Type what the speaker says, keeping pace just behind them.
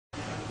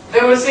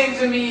They were saying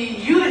to me,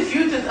 you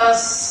refuted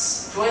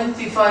us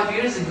 25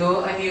 years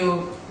ago and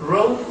you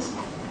wrote,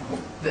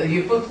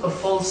 you put a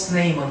false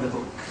name on the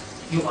book.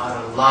 You are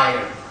a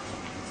liar.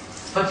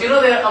 But you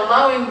know, they're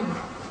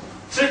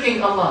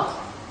tricking Allah.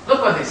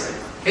 Look what they said.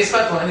 His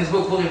fatwa in his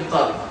book, Bughi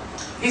al-Talib.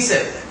 He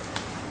said,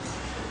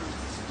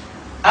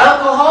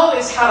 alcohol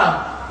is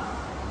haram.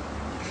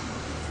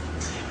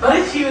 But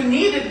if you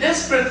need it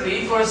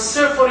desperately for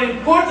an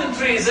important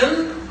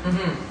reason,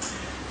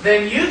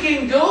 then you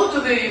can go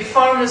to the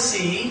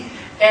pharmacy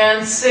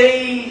and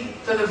say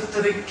to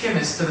the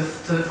chemist, to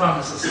the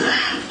pharmacist,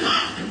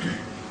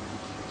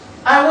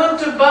 I want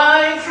to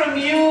buy from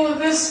you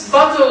this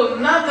bottle,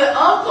 not the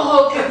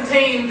alcohol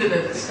contained in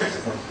it.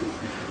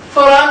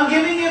 For I'm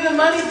giving you the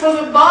money for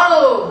the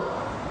bottle.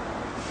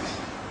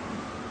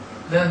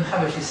 Then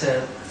Habashi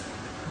said,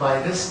 by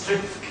this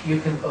trick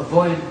you can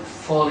avoid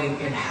falling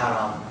in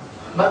haram.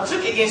 But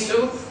trick against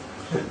who?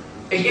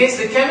 Against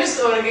the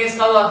chemist or against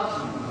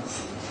Allah?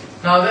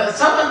 Now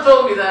someone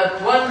told me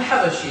that one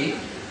Habashi,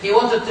 he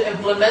wanted to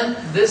implement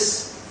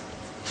this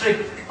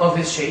trick of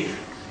his shaykh,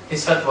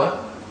 his fatwa,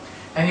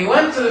 and he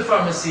went to the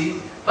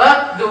pharmacy,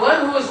 but the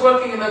one who was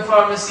working in the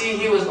pharmacy,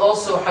 he was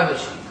also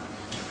Habashi.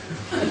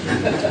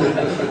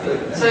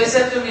 So he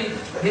said to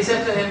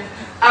him,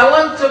 I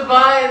want to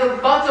buy the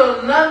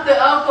bottle, not the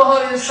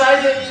alcohol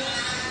inside it.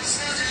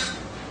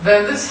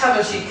 Then this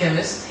Habashi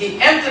chemist,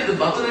 he emptied the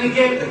bottle and he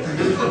gave it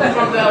from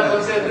the alcohol.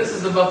 He said, this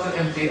is the bottle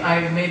empty,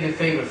 I made a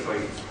favor for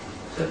you.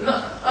 He said,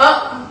 no,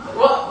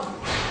 what?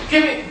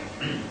 Give me.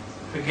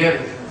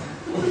 Forget it.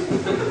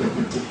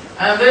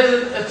 And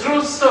there's a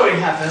true story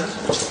happened.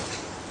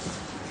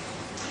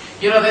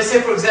 You know, they say,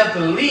 for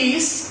example,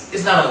 lease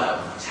is not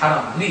allowed. It's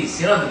haram.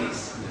 Lease, you know the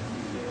lease.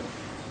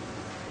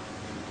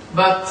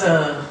 But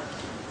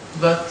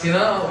you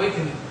know, you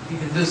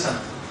can do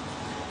something.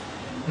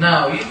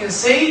 Now, you can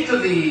say to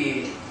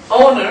the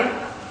owner,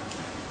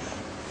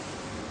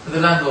 to the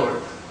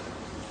landlord,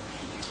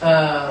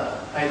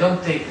 I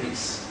don't take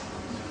lease.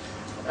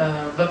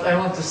 But I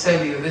want to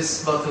sell you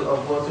this bottle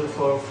of water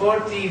for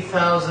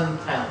 40,000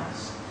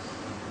 pounds.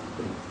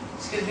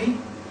 Excuse me?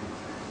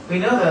 We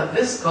know that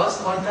this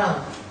costs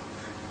 £1.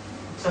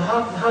 So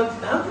how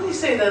can you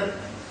say that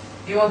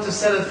you want to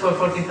sell it for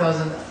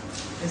 40,000?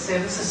 They say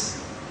this is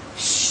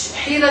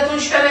hilatun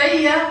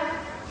shar'iyya,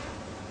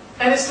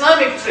 an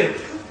Islamic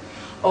trick.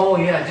 Oh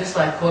yeah, just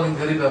like calling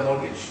the riba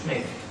mortgage,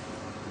 maybe.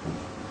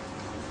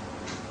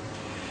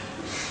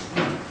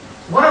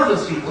 One of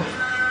those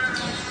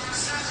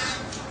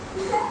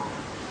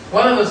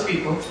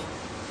people,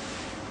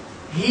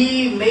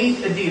 he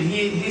made a deal.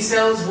 He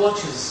sells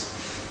watches.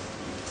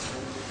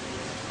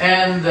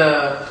 And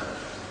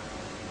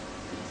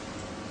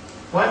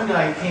one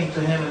guy came to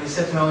him and he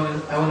said to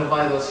him, I want to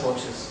buy those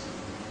watches.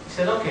 He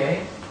said,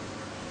 okay.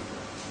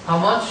 How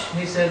much?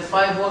 He said,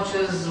 5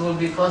 watches will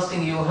be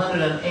costing you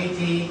 $180.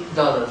 He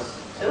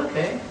said,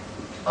 okay,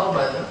 I'll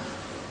buy them.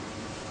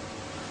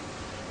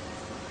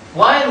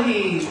 While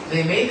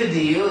they made the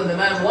deal and the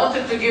man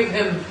wanted to give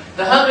him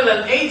the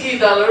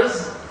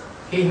 $180,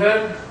 he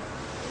heard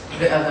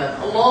the adhan.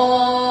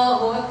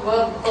 Allahu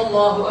Akbar,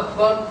 Allahu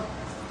Akbar.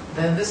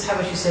 Then this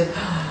Habashi said,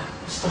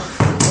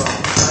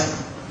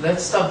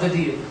 let's stop the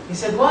deal. He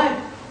said, why?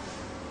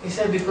 He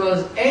said,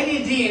 because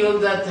any deal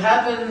that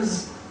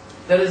happens,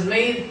 that is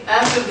made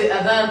after the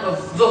adhan of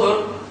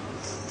dhuhr,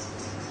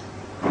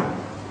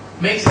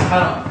 makes it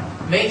haram,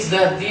 makes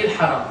that deal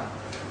haram.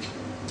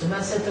 The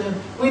man said to him,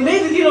 we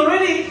made the deal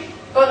already,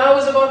 but I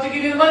was about to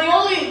give you the money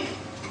only.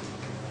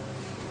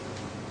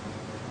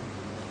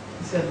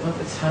 He said, but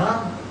it's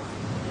haram.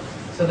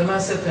 So the man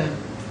said to him,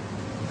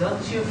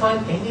 don't you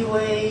find any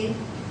way,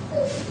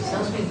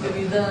 something to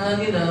be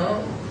done, you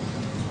know?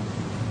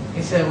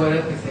 He said, well,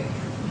 let me think.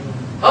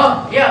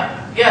 Oh,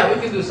 yeah,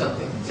 we can do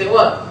something. He said,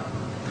 what?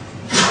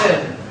 He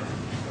said,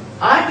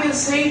 I can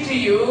say to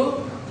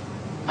you,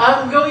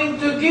 I'm going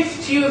to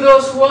gift you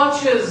those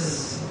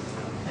watches.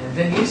 And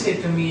then you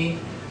say to me,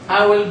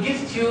 I will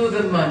gift you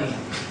the money.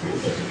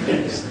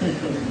 He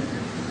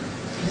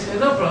said,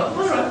 no problem,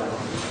 all right.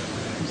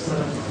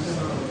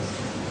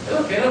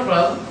 Okay, no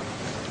problem.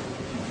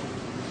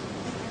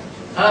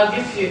 I'll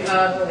gift you,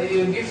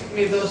 you gift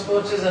me those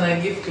watches and I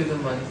gift you the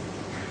money.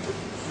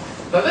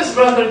 But this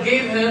brother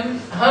gave him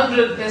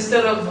 100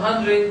 instead of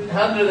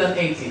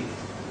 180.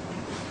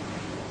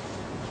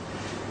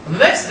 The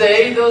next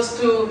day, those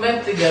two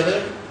met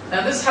together,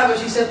 and this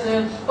Habashi said to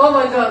him, oh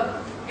my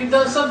God, you've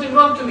done something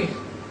wrong to me.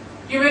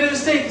 You made a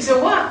mistake. He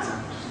said, what?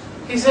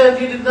 He said,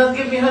 you did not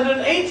give me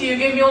 180, you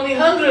gave me only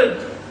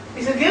 100.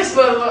 He said, yes,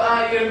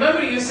 but you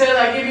remember you said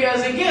I gave you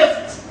as a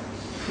gift.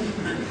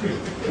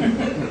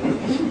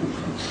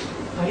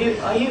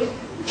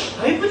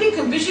 Are you putting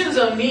conditions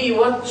on me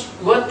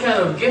what kind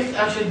of gift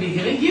I should be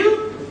giving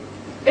you?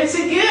 It's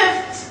a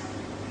gift.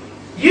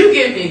 You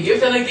gave me a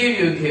gift and I gave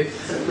you a gift.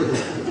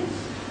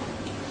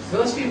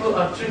 Those people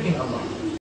are tricking Allah.